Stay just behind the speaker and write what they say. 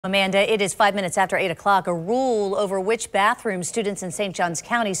Amanda, it is 5 minutes after 8 o'clock. A rule over which bathroom students in St. Johns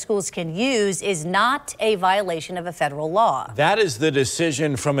County schools can use is not a violation of a federal law. That is the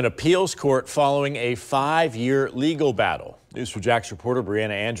decision from an appeals court following a 5-year legal battle. News4 Jax reporter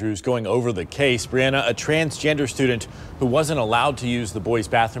Brianna Andrews going over the case. Brianna, a transgender student who wasn't allowed to use the boys'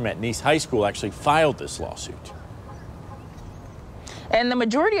 bathroom at Nice High School actually filed this lawsuit. And the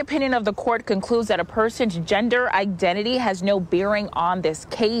majority opinion of the court concludes that a person's gender identity has no bearing on this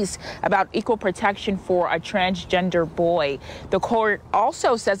case about equal protection for a transgender boy. The court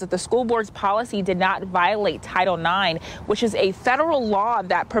also says that the school board's policy did not violate Title IX, which is a federal law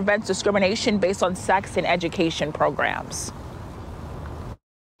that prevents discrimination based on sex in education programs.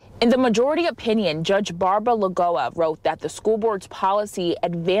 In the majority opinion, Judge Barbara Lagoa wrote that the school board's policy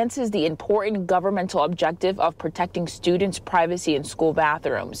advances the important governmental objective of protecting students' privacy in school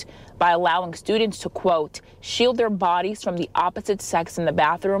bathrooms by allowing students to, quote, shield their bodies from the opposite sex in the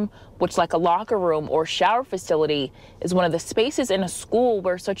bathroom, which, like a locker room or shower facility, is one of the spaces in a school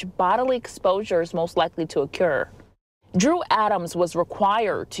where such bodily exposure is most likely to occur. Drew Adams was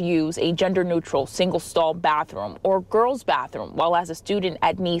required to use a gender-neutral single-stall bathroom or girls' bathroom while as a student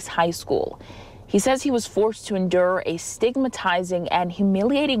at Nice High School. He says he was forced to endure a stigmatizing and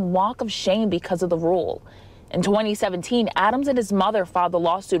humiliating walk of shame because of the rule. In 2017, Adams and his mother filed a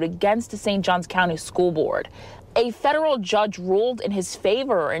lawsuit against the St. Johns County School Board. A federal judge ruled in his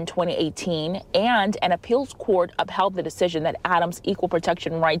favor in 2018, and an appeals court upheld the decision that Adams' equal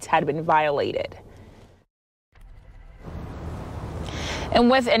protection rights had been violated. And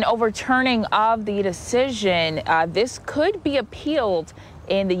with an overturning of the decision, this could be appealed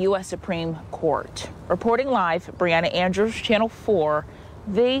in the U.S. Supreme Court. Reporting live, Brianna Andrews, Channel 4,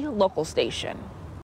 the local station.